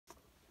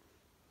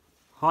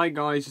Hi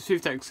guys, it's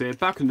SwiftX here,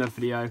 back with another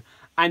video,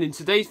 and in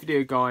today's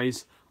video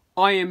guys,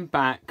 I am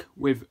back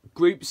with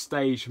group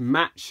stage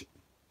match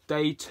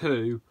day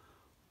 2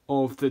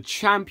 of the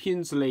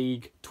Champions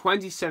League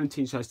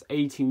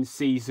 2017-18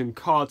 season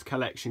card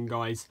collection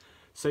guys.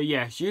 So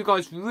yes, you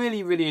guys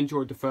really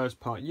enjoyed the first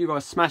part, you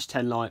guys smashed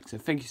 10 likes,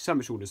 and thank you so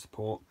much for all the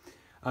support.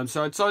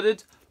 So I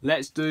decided,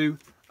 let's do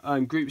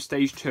group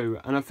stage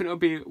 2, and I think it'll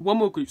be one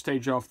more group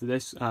stage after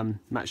this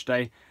match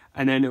day.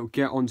 And then it'll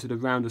get on to the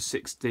round of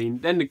 16,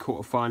 then the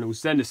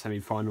quarterfinals, then the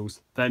semi-finals,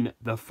 then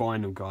the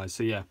final, guys.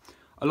 So yeah,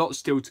 a lot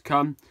still to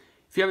come.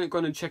 If you haven't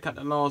gone and checked out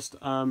the last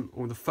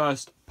or the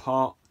first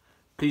part,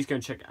 please go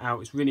and check it out.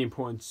 It's really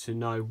important to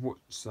know what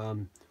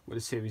the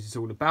series is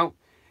all about.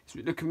 It's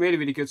looking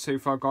really good so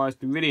far, guys.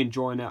 Been really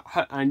enjoying it,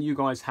 and you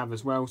guys have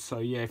as well. So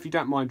yeah, if you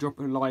don't mind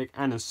dropping a like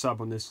and a sub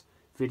on this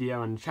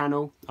video and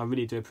channel, I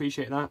really do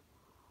appreciate that.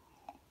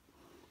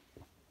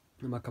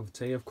 And my cup of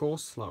tea, of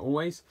course, like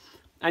always.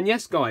 And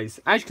yes, guys,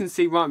 as you can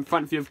see right in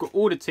front of you, I've got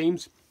all the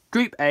teams.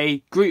 Group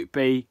A, Group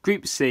B,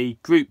 Group C,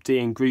 Group D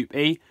and Group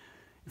E.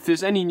 If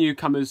there's any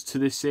newcomers to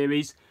this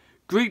series,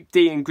 Group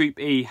D and Group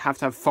E have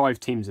to have 5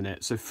 teams in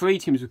it. So 3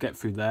 teams will get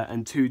through there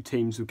and 2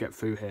 teams will get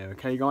through here.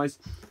 Okay, guys?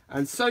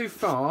 And so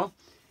far,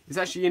 it's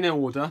actually in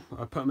order.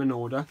 I put them in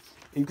order.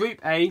 In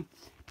Group A,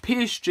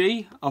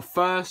 PSG are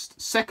first,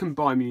 2nd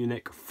Bayern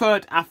Munich,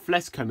 3rd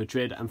Atletico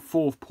Madrid and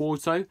 4th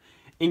Porto.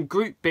 In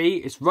Group B,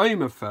 it's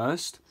Roma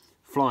first,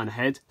 flying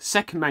ahead,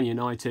 2nd Man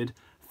United,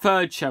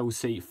 3rd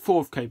Chelsea,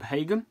 4th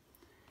Copenhagen.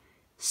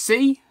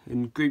 C,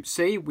 in Group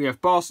C, we have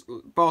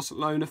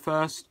Barcelona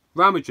first,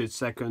 Real Madrid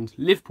 2nd,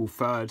 Liverpool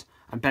 3rd,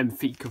 and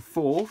Benfica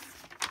 4th.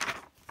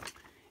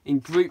 In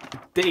Group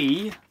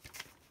D,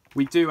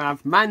 we do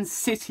have Man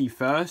City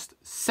first,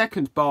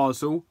 2nd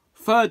Basel,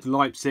 3rd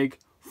Leipzig,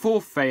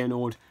 4th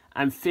Feyenoord,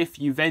 and 5th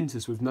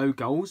Juventus with no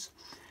goals.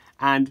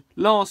 And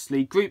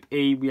lastly, Group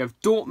E, we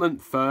have Dortmund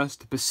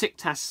first,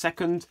 Besiktas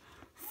 2nd,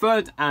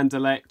 3rd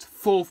Anderlecht,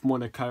 4th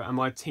Monaco, and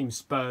my team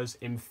Spurs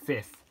in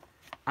 5th.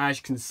 As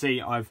you can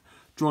see, I've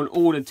drawn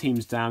all the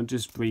teams down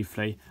just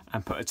briefly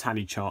and put a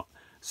tally chart.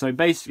 So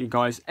basically,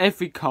 guys,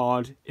 every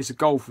card is a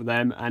goal for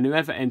them, and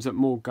whoever ends up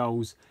more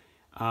goals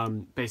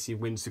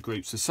basically wins the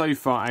group. So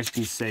far, as you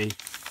can see,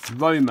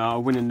 Roma are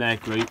winning their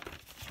group.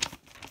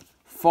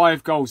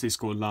 5 goals they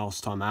scored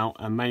last time out,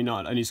 and Man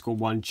United only scored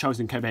 1.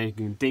 Chelsea and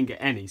Copenhagen didn't get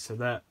any, so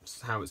that's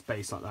how it's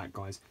based like that,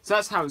 guys. So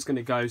that's how it's going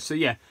to go. So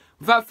yeah,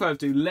 without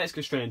further ado, let's go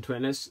straight into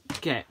it. Let's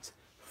get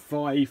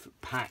 5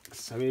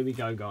 packs. So here we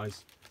go,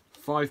 guys.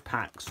 5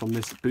 packs from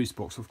this boost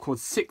box. Of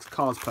course, 6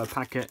 cards per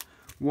packet.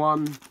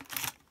 1,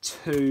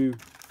 2,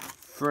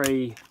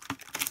 3,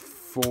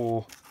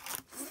 4,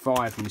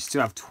 5. And we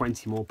still have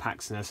 20 more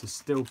packs in there, so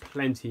still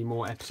plenty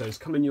more episodes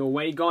coming your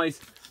way, guys.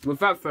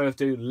 Without further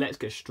ado, let's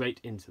get straight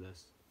into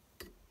this.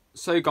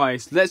 So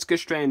guys, let's get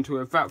straight into it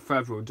without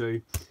further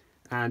ado,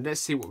 and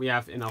let's see what we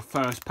have in our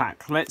first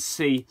pack. Let's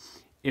see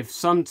if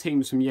some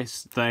teams from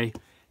yesterday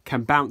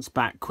can bounce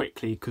back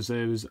quickly, because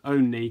there was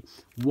only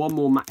one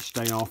more match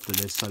day after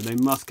this, so they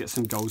must get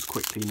some goals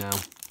quickly now.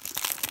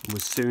 We'll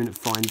soon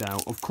find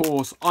out. Of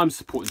course, I'm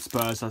supporting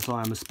Spurs, as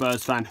I am a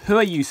Spurs fan. Who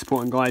are you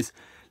supporting, guys?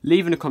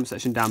 Leave in the comment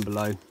section down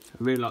below. I'd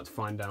really like to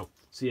find out.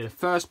 So yeah, the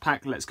first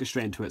pack, let's go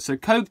straight into it. So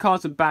code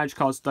cards and badge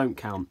cards don't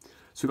count.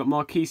 So we've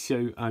got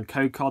Marquisio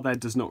code card there,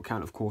 does not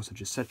count, of course, I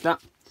just said that.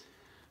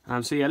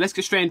 So yeah, let's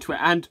get straight into it.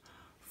 And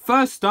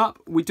first up,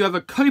 we do have a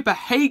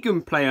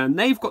Copenhagen player, and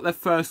they've got their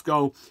first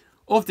goal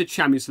of the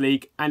Champions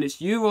League, and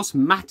it's Juros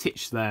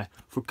Matic there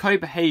for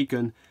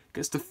Copenhagen.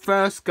 Gets the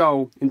first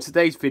goal in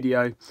today's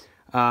video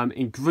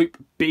in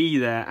Group B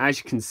there, as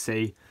you can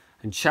see.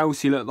 And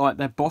Chelsea look like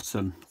they're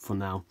bottom for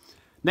now.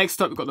 Next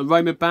up, we've got the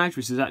Roma badge,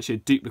 which is actually a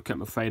duplicate,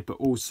 I'm afraid, but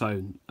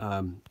also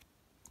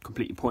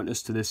completely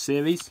pointless to this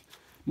series.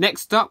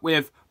 Next up, we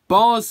have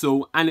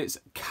Basel, and it's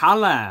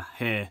Kaller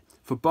here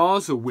for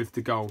Basel with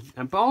the goal.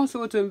 And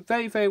Basel are doing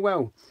very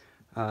well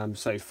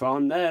so far.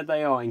 And there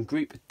they are in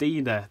Group D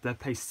there. They're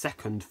placed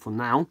 2nd for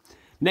now.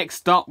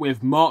 Next up, we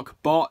have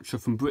Mark Bartra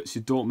from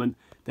Borussia Dortmund.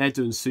 They're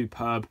doing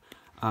superb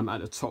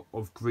at the top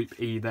of Group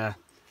E there.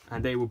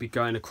 And they will be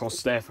going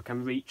across there if I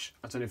can reach.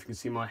 I don't know if you can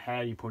see my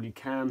hair. You probably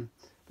can.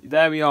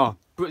 There we are.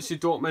 Borussia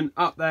Dortmund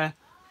up there.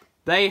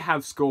 They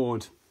have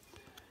scored.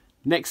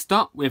 Next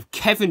up, we have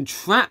Kevin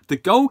Trapp, the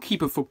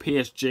goalkeeper for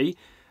PSG.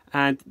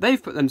 And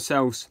they've put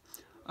themselves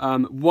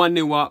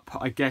 1-0 up,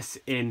 I guess,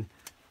 in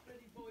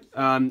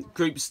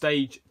group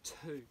stage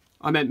 2.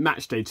 I meant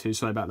match day 2.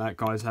 Sorry about that,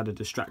 guys. I had a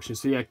distraction.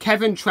 So yeah,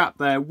 Kevin Trapp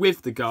there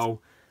with the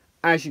goal,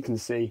 as you can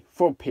see,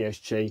 for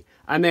PSG.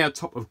 And they are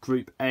top of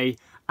Group A.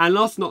 And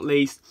last but not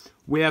least,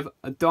 we have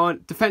a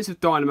defensive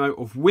dynamo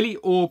of Willy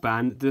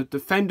Orban, the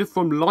defender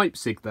from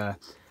Leipzig there.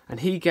 And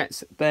he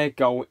gets their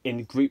goal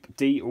in Group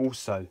D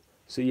also.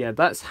 So yeah,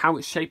 that's how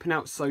it's shaping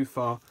out so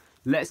far.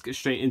 Let's get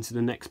straight into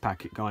the next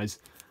packet, guys.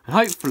 And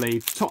hopefully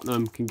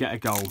Tottenham can get a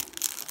goal.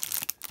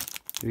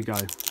 Here we go.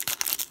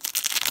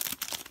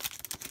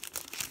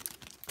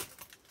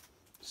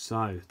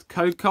 So, the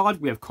code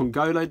card, we have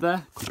Congolo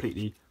there.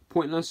 Completely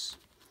pointless.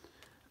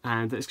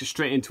 And let's get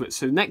straight into it.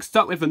 So next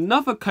up we have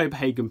another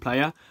Copenhagen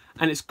player,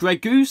 and it's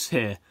Gregus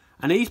here.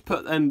 And he's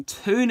put them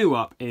 2-0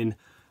 up in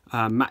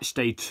match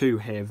day 2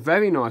 here.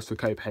 Very nice for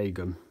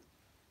Copenhagen.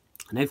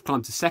 And they've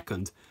climbed to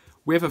second.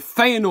 We have a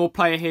Feyenoord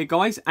player here,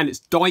 guys, and it's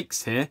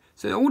Dykes here.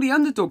 So all the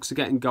underdogs are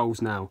getting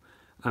goals now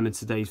in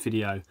today's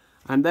video.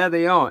 And there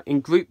they are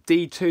in Group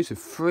D too. So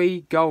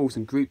 3 goals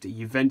in Group D.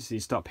 Juventus need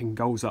to start picking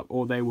goals up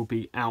or they will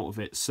be out of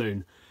it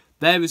soon.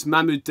 There is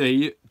Mahmoud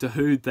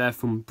Dahoud there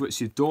from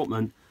Borussia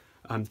Dortmund,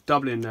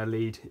 doubling their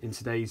lead in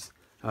today's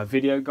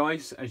video,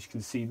 guys, as you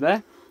can see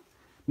there.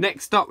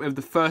 Next up, we have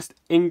the first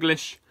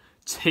English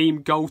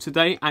team goal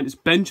today, and it's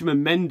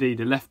Benjamin Mendy,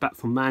 the left back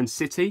from Man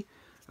City,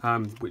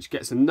 which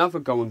gets another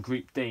goal in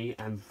Group D,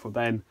 and for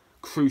them,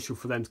 crucial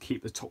for them to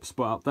keep the top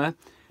spot up there.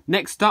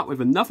 Next up, we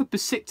have another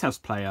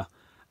Besiktas player,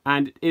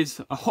 and it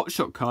is a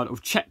hotshot card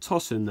of Chet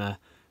Tosin there.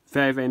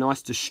 Very, very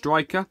nice to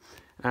striker.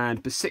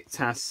 And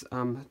Besiktas,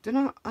 did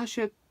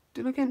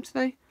I get him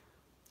today?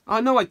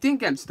 Oh, no, I didn't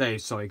get him today,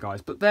 sorry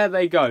guys. But there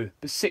they go.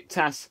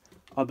 Besiktas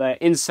are there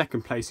in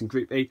second place in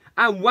Group E.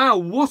 And wow,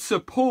 what a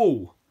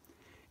pull!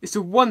 It's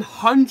a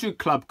 100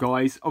 club,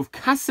 guys, of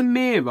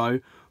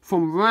Casemiro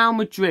from Real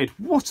Madrid.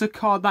 What a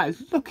card that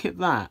is. Look at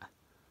that.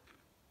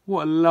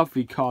 What a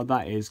lovely card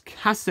that is.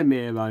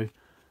 Casemiro.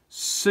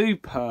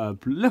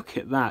 Superb. Look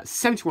at that.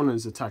 71 on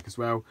his attack as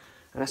well.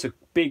 And that's a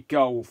big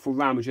goal for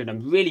Real Madrid.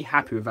 I'm really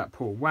happy with that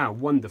pull. Wow,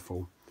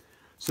 wonderful.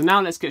 So now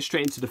let's get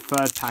straight into the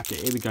third packet.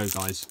 Here we go,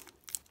 guys.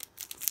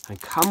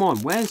 And come on,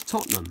 where's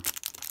Tottenham?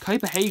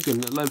 Copenhagen,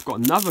 they've got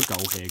another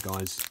goal here,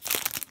 guys.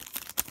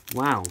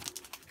 Wow.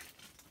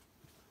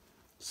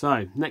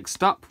 So,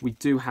 next up, we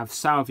do have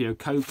Salvio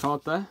code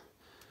card there.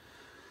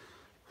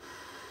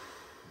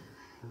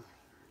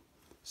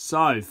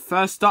 So,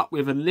 first up, we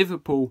have a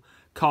Liverpool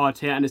card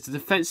here, and it's a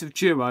defensive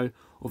duo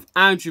of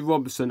Andrew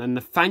Robertson and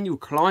Nathaniel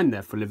Klein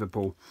there for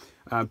Liverpool.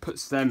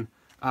 Puts them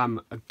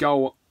a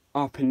goal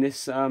up in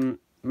this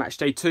match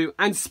day 2.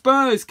 And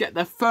Spurs get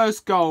their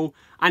first goal,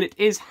 and it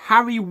is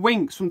Harry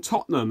Winks from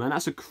Tottenham. And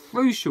that's a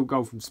crucial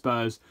goal from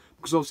Spurs,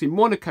 because obviously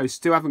Monaco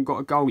still haven't got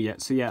a goal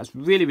yet. So yeah, it's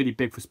really, really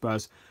big for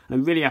Spurs. And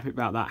I'm really happy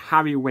about that.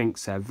 Harry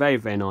Winks there, very,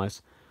 very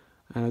nice.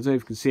 I don't know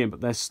if you can see him,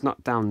 but they're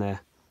snuck down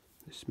there.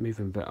 Let's move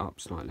him a bit up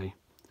slightly.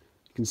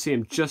 You can see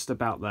him just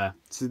about there.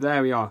 So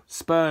there we are.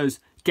 Spurs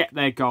get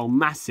their goal,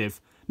 massive.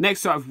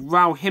 Next up,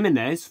 Raul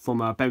Jimenez from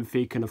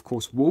Benfica and, of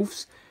course,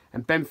 Wolves.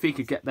 And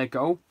Benfica get their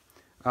goal.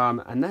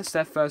 And that's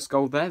their first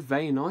goal there.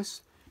 Very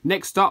nice.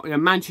 Next up, we have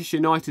Manchester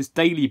United's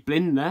Daley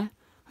Blind there.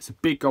 That's a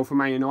big goal for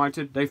Man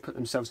United. They've put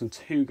themselves on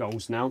 2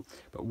 goals now,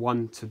 but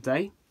 1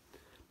 today.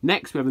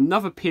 Next, we have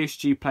another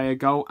PSG player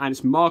goal, and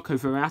it's Marco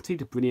Verratti,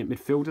 the brilliant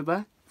midfielder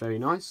there. Very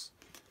nice.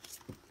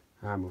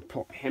 And we'll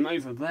pop him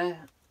over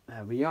there.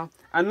 There we are.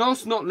 And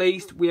last but not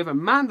least, we have a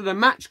Man of the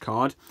Match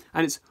card,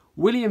 and it's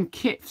William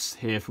Kipps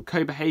here for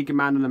Copenhagen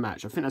Man of the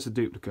Match. I think that's a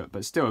duplicate,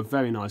 but still a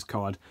very nice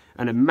card.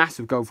 And a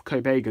massive goal for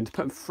Copenhagen to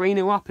put them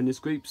 3-0 up in this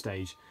group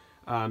stage.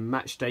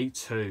 Match day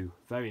 2.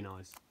 Very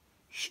nice.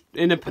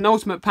 In the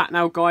penultimate pack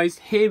now, guys.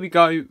 Here we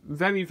go.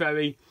 Very,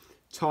 very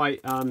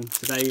tight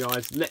today,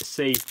 guys. Let's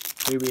see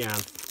who we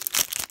have.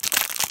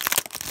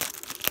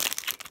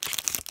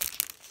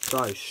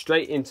 So,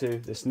 straight into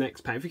this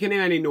next pack. If you can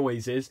hear any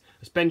noises,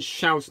 it's Ben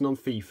shouting on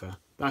FIFA.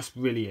 That's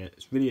really it.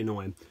 It's really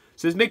annoying.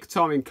 So there's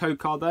Mkhitaryan code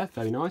card there.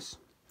 Very nice.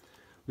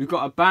 We've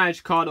got a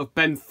badge card of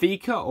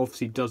Benfica.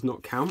 Obviously does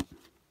not count.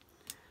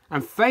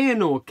 And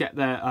Feyenoord get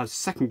their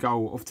second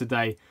goal of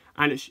today.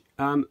 And it's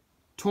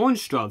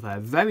Toornstra there.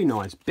 Very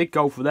nice. Big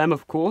goal for them,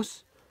 of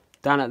course.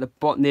 Down at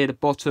the near the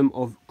bottom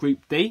of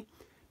Group D.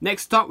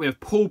 Next up, we have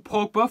Paul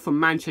Pogba from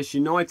Manchester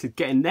United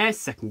getting their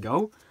second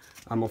goal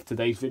of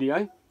today's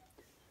video.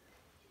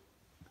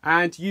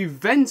 And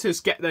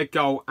Juventus get their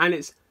goal. And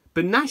it's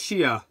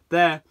Benatia,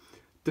 their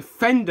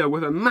defender,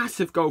 with a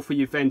massive goal for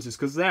Juventus,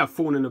 because they are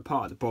falling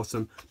apart at the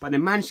bottom. But they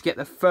managed to get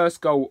their first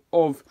goal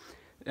of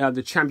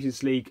the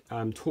Champions League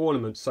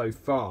tournament so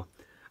far.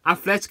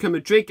 Atletico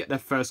Madrid get their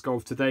first goal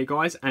of today,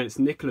 guys. And it's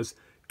Nicolas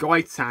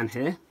Gaitan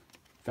here.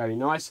 Very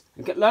nice.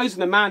 And get loads of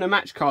the Man of the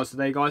Match cards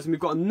today, guys. And we've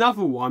got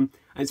another one.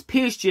 And it's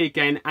PSG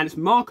again. And it's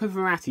Marco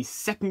Verratti's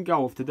second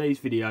goal of today's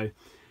video.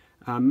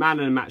 Man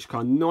of the Match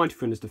card.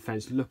 93 in his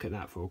defence. Look at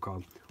that for a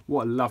card.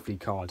 What a lovely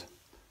card.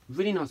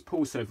 Really nice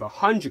pull so far.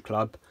 100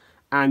 club.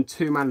 And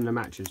 2 Man of the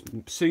Matches.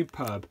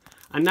 Superb.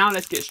 And now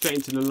let's get straight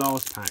into the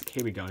last pack.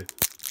 Here we go.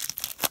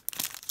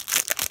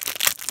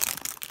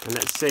 And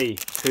let's see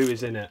who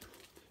is in it.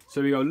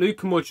 So we got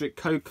Luka Modric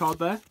code card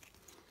there.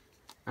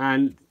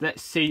 And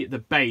let's see the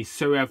base.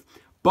 So we have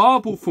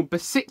Barbel from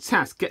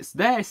Besiktas gets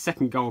their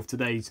second goal of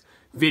today's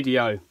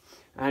video.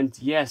 And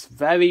yes,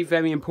 very,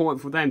 very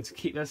important for them to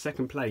keep their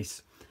second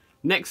place.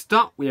 Next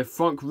up, we have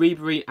Frank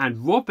Ribery and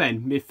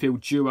Robben,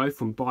 midfield duo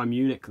from Bayern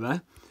Munich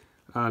there.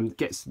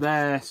 Gets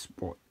their,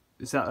 what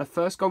is that, their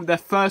first goal? Their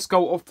first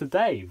goal of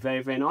today.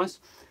 Very, very nice.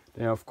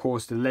 They are, of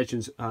course, the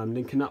legends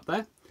linking up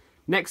there.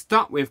 Next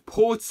up, we have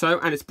Porto,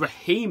 and it's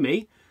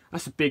Brahimi.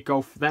 That's a big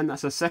goal for them.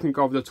 That's a second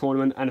goal of the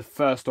tournament and a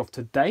first of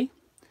today.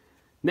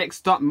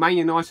 Next up, Man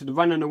United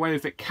running away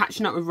with it,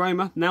 catching up with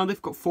Roma. Now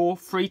they've got 4.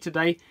 3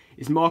 today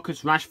is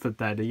Marcus Rashford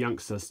there, the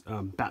youngsters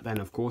back then,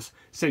 of course.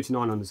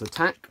 79 on his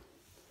attack.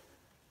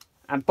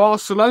 And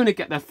Barcelona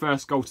get their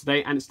first goal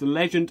today, and it's the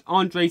legend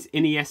Andres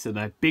Iniesta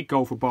there. Big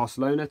goal for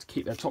Barcelona to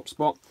keep their top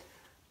spot.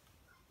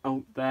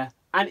 Oh, there.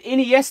 And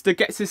Iniesta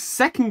gets his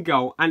second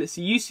goal, and it's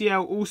a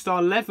UCL All-Star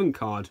 11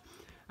 card.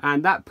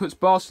 And that puts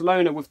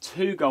Barcelona with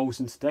 2 goals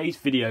in today's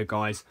video,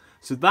 guys.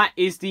 So that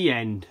is the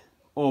end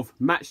of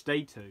match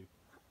day 2.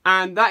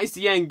 And that is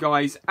the end,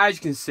 guys. As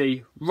you can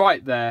see,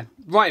 right there,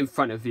 right in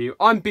front of you.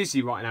 I'm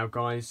busy right now,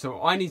 guys,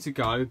 so I need to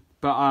go.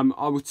 But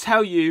I will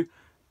tell you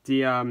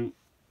the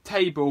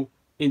table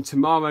in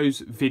tomorrow's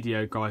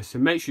video, guys. So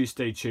make sure you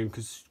stay tuned,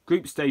 because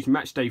group stage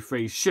match day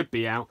 3 should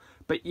be out.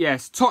 But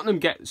yes, Tottenham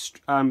gets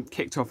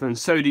kicked off, and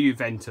so do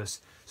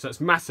Juventus. So it's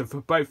massive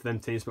for both of them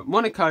teams. But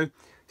Monaco,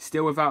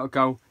 still without a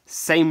goal.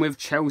 Same with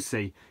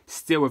Chelsea,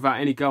 still without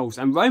any goals.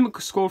 And Roma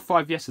scored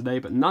 5 yesterday,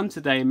 but none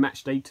today in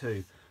match day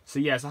 2. So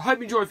yes, I hope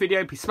you enjoyed the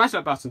video. Please smash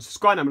that button,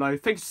 subscribe down below.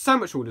 Thank you so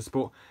much for all the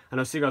support, and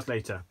I'll see you guys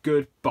later.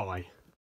 Goodbye.